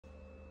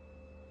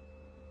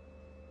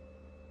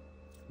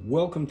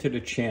Welcome to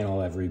the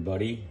channel,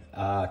 everybody.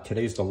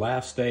 Today's the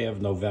last day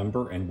of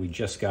November, and we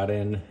just got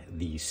in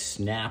the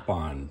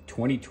Snap-on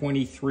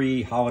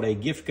 2023 holiday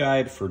gift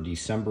guide for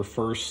December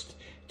 1st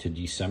to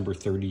December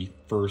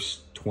 31st,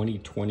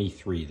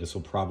 2023. This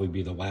will probably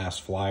be the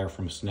last flyer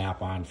from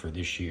Snap-on for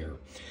this year.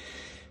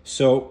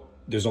 So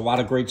there's a lot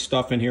of great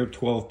stuff in here,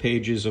 12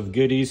 pages of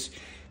goodies.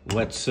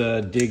 Let's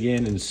dig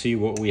in and see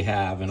what we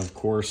have. And of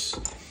course,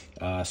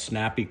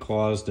 Snappy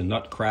Claus, the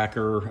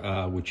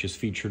Nutcracker, which is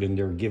featured in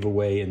their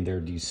giveaway in their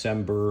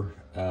December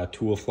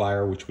tool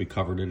flyer, which we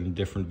covered in a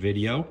different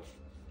video.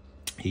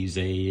 He's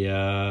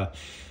a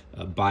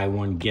buy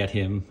one, get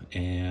him,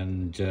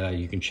 and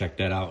you can check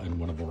that out in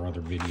one of our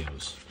other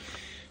videos.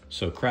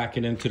 So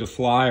cracking into the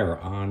flyer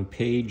on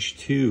page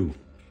 2.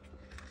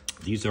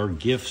 These are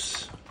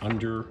gifts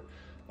under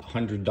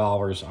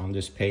 $100 on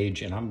this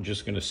page, and I'm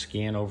just going to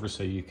scan over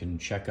so you can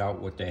check out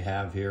what they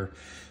have here.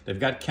 They've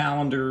got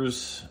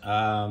calendars,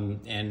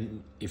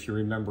 and if you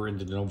remember in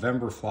the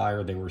November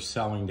flyer, they were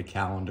selling the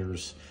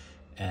calendars,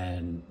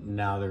 and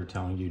now they're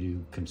telling you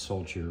to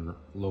consult your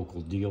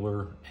local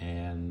dealer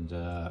and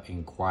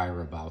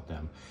inquire about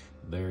them.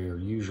 They're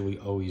usually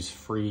always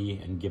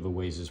free and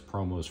giveaways as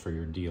promos for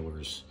your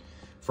dealers,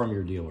 from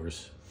your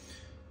dealers.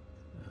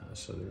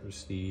 So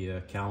there's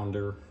the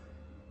calendar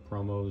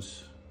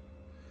promos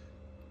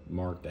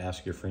marked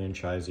ask your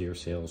franchisee or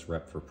sales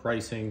rep for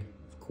pricing,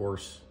 of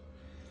course.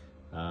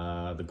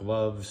 The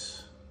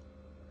gloves,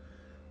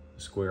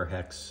 square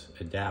hex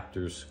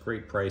adapters,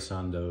 great price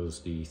on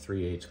those. The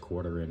 3/8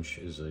 1/4 inch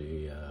is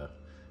a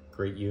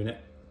great unit.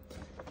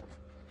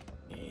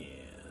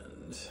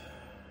 And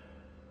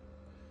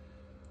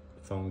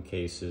phone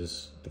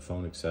cases, the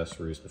phone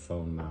accessories, the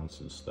phone mounts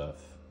and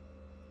stuff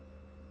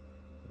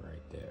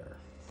right there.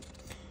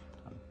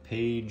 On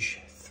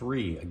page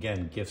 3,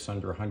 again, gifts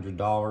under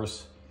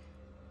 $100.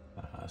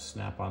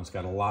 Snap-on's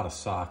got a lot of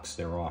socks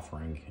they're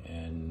offering,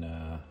 and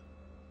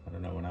I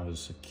don't know, when I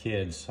was a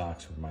kid,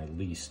 socks were my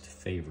least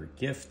favorite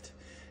gift,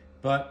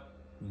 but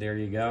there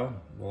you go,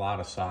 a lot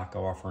of sock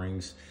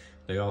offerings.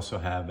 They also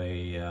have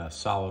a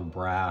solid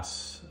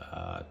brass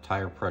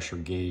tire pressure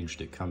gauge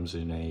that comes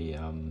in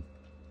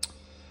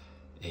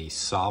a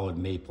solid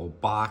maple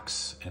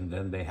box, and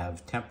then they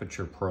have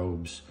temperature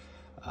probes,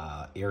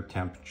 air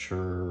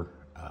temperature,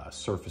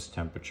 surface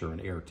temperature,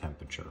 and air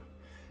temperature.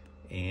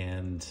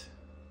 And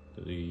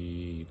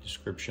the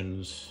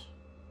descriptions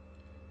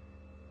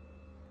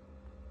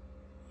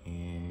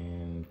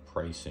and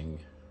pricing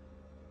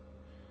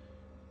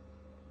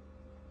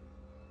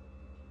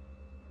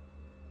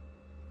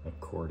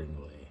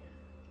accordingly.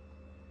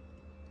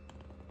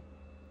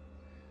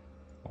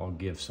 All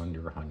gifts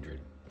under 100.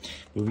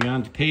 Moving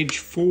on to page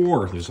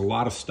 4. There's a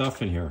lot of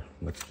stuff in here.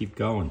 Let's keep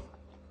going.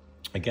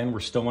 Again,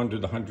 we're still under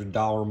the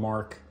 $100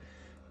 mark.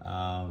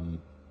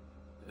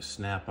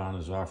 Snap-on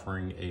is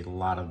offering a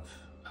lot of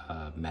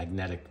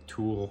magnetic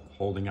tool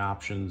holding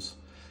options,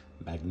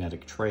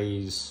 magnetic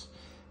trays.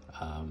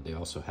 They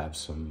also have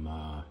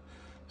some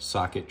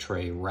socket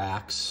tray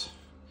racks.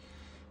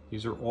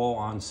 These are all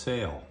on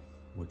sale,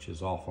 which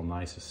is awful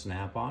nice of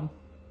Snap-on.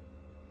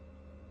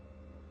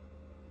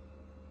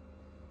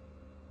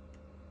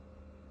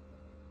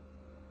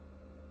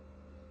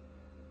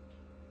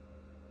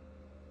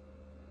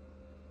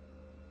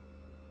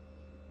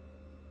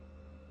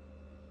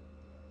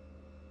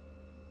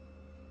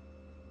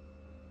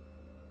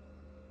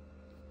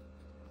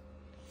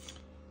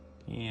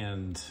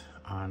 And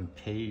on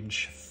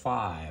page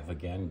 5,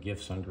 again,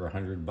 gifts under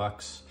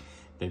 $100.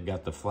 They've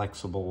got the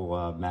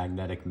flexible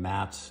magnetic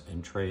mats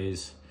and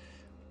trays.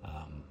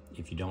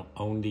 If you don't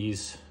own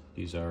these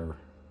are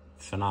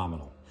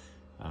phenomenal.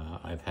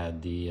 I've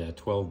had the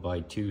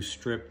 12x2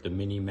 strip, the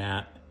mini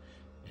mat,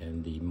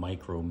 and the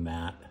micro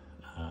mat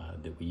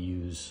that we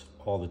use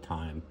all the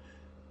time.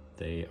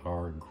 They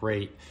are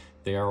great.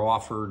 They are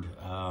offered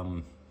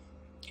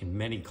in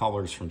many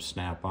colors from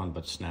Snap-on,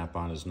 but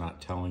Snap-on is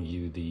not telling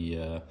you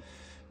the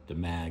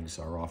mags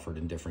are offered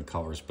in different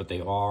colors, but they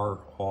are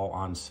all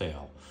on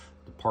sale.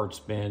 The parts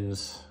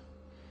bins,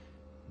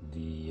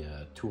 the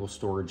tool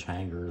storage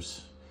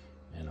hangers,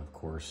 and of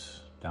course,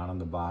 down on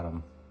the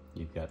bottom,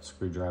 you've got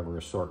screwdriver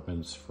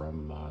assortments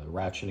from the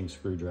ratcheting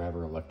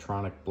screwdriver,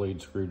 electronic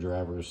blade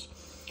screwdrivers,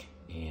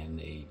 and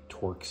a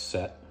torque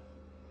set.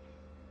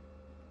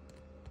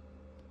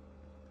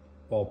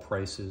 All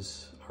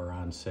prices are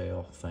on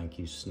sale. Thank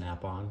you,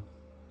 Snap-on.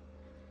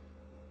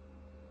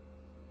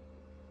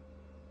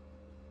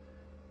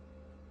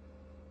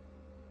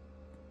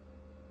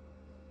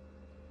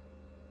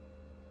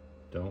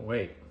 Don't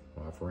wait.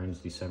 Offer ends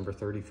December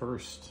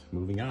 31st.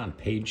 Moving on,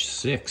 page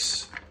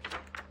 6.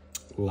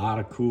 A lot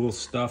of cool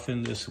stuff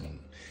in this one.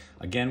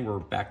 Again, we're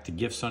back to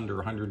gifts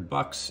under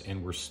 $100,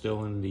 and we're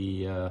still in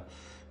the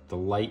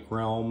light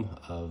realm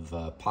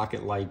of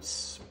pocket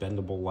lights,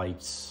 bendable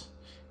lights,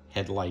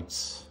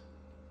 headlights.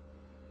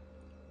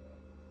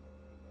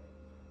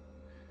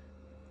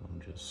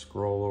 I'll just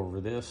scroll over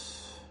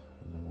this,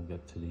 and then we'll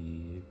get to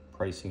the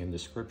pricing and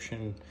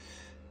description.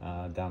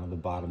 Down at the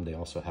bottom, they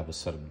also have a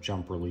set of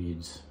jumper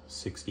leads,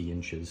 60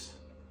 inches.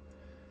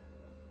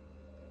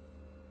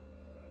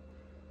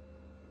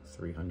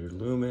 300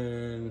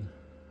 lumen,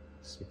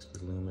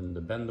 60 lumen,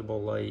 the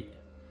bendable light,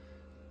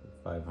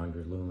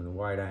 500 lumen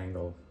wide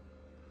angle,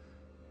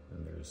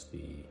 and there's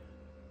the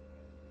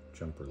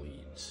jumper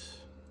leads.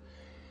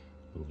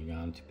 Moving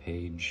on to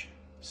page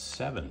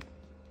 7.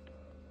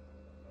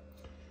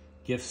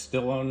 Gifts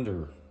still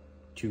under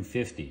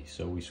 $250,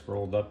 so we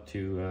scrolled up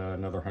to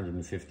another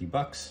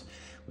 $150.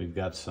 We've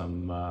got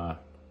some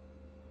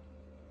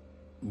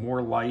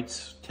more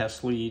lights,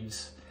 test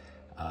leads,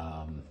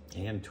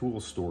 and tool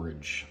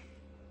storage.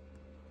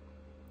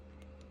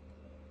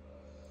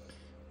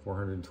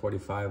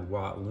 425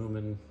 watt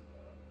lumen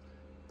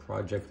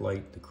project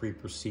light, the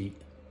creeper seat.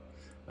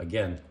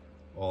 Again,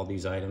 all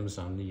these items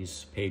on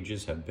these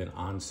pages have been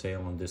on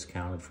sale and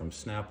discounted from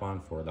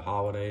Snap-on for the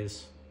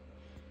holidays.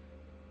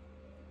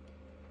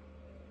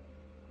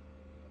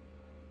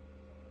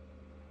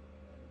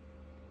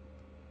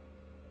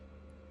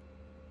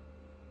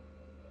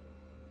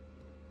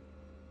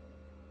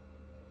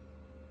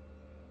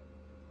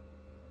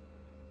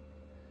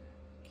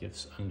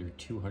 Gifts under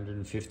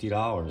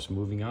 $250.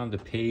 Moving on to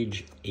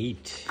page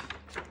 8.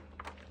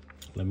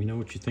 Let me know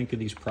what you think of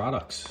these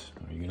products.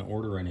 Are you going to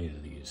order any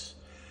of these?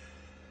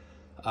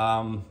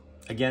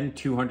 Again,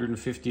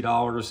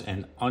 $250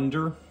 and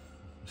under,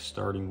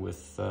 starting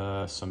with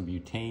some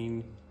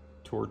butane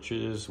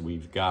torches.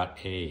 We've got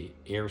a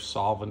air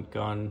solvent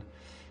gun,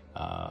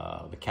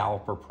 the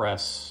caliper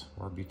press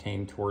or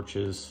butane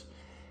torches,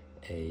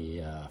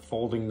 a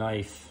folding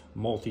knife,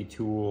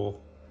 multi-tool,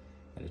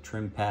 and a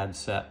trim pad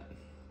set.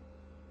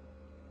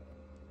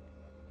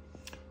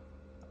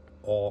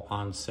 All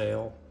on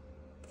sale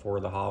for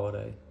the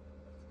holiday.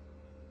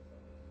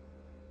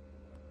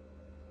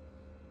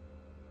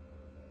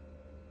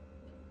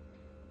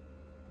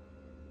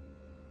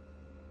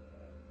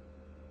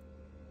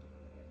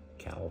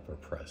 Caliper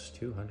press,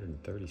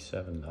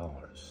 $237.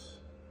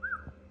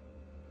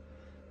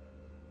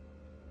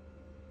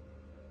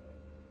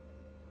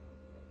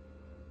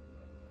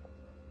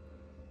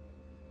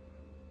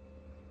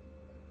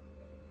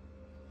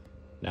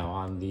 Now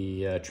on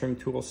the trim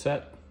tool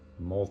set,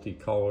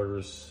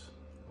 multicolors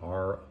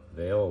are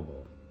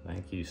available.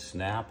 Thank you,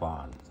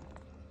 Snap-on.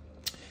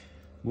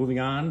 Moving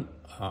on,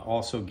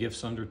 also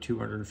gifts under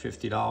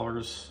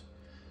 $250.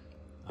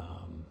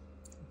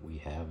 We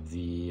have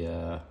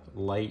the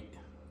light,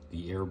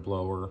 the air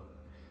blower,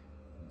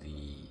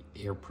 the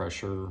air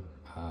pressure,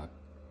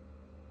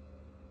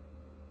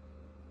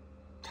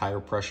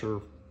 tire pressure,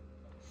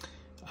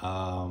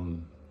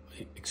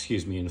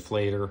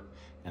 inflator,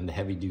 and the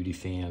heavy duty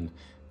fan.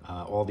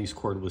 All these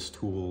cordless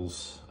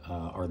tools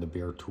are the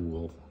bare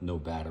tool. No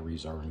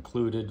batteries are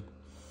included.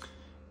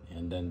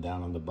 And then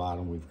down on the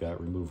bottom, we've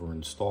got remover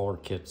installer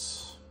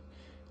kits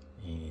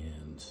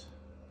and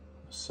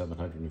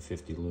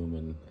 750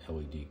 lumen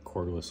LED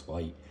cordless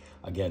light.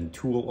 Again,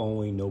 tool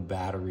only, no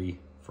battery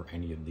for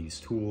any of these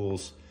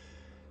tools.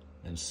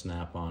 And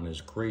Snap-on has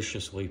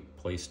graciously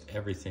placed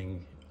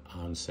everything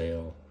on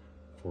sale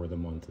for the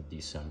month of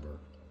December,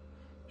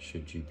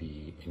 should you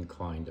be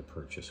inclined to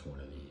purchase one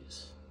of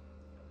these.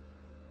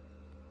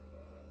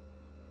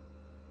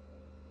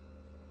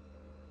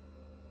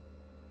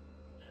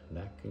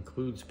 That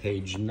concludes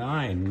page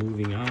 9.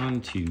 Moving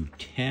on to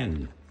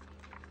 10.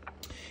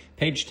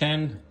 Page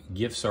 10,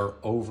 gifts are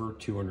over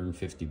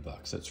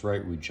 $250. That's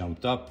right, we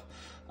jumped up.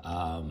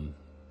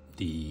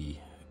 The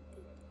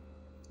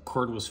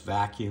cordless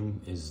vacuum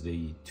is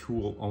the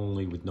tool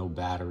only with no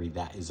battery.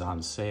 That is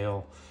on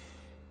sale.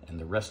 And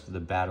the rest of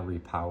the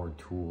battery-powered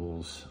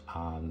tools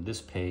on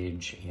this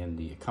page and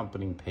the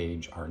accompanying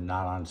page are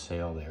not on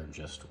sale. They're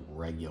just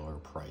regular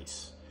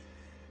price.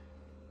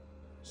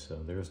 So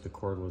there's the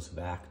cordless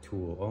vac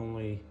tool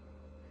only,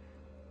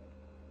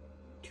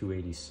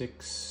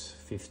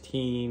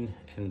 $286.15,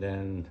 and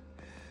then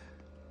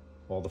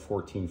all the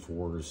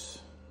 14.4s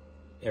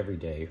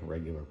everyday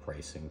regular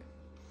pricing.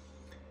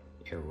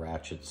 Air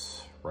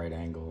ratchets, right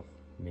angle,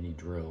 mini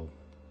drill,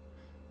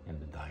 and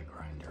the die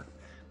grinder.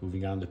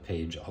 Moving on to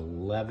page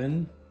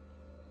 11.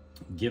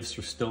 Gifts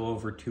are still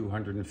over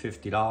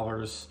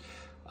 $250.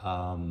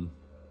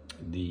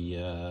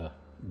 The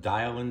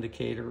dial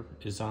indicator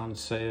is on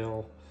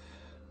sale.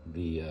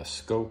 The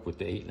scope with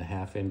the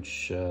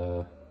 8.5-inch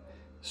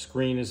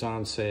screen is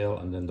on sale,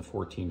 and then the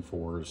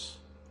 14.4s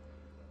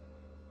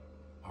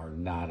are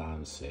not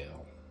on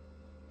sale.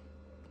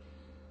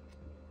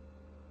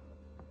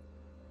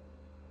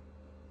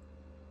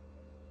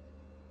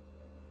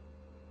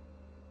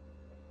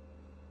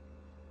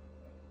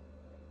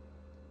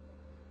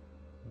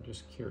 I'm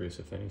just curious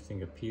if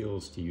anything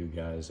appeals to you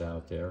guys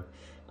out there.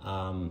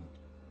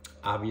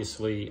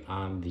 Obviously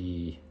on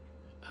the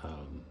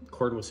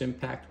cordless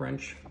impact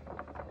wrench,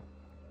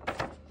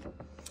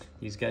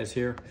 these guys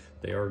here,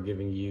 they are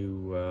giving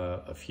you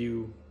a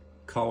few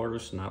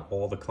colors, not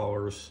all the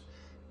colors,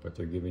 but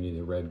they're giving you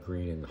the red,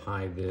 green, and the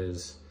high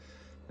vis,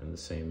 and the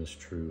same is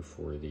true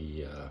for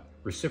the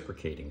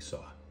reciprocating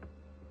saw.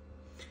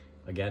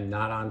 Again,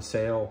 not on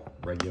sale,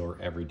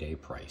 regular everyday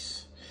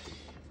price.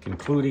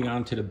 Concluding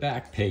onto the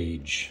back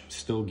page,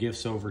 still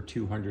gifts over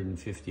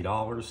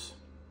 $250.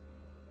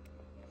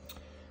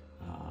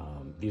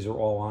 These are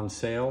all on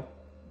sale,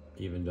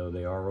 even though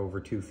they are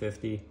over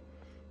 $250.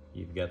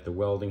 You've got the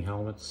welding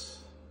helmets,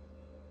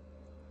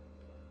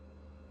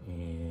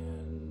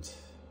 and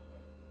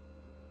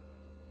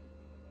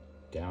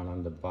down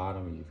on the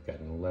bottom, you've got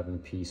an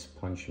 11-piece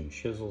punch and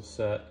chisel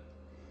set.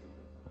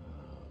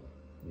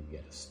 You've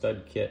got a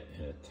stud kit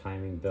and a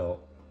timing belt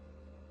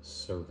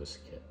service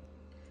kit,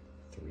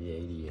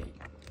 $388.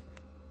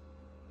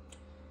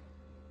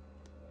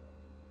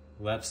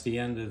 Well, that's the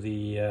end of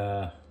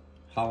the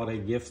holiday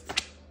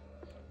gift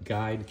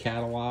guide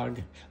catalog.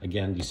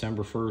 Again,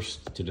 December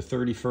 1st to the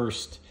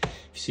 31st. If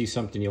you see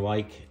something you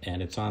like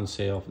and it's on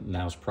sale,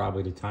 now's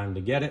probably the time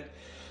to get it.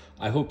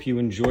 I hope you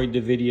enjoyed the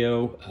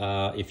video.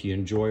 If you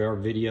enjoy our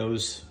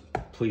videos,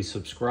 please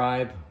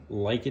subscribe,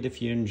 like it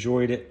if you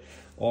enjoyed it.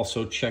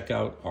 Also check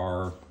out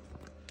our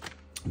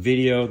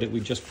video that we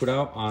just put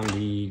out on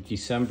the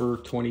December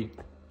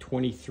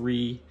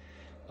 2023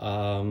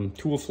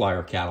 tool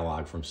flyer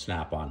catalog from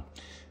Snap-on.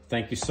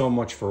 Thank you so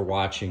much for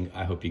watching.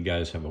 I hope you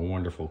guys have a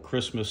wonderful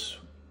Christmas,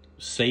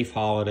 safe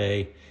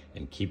holiday,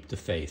 and keep the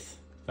faith.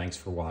 Thanks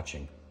for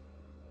watching.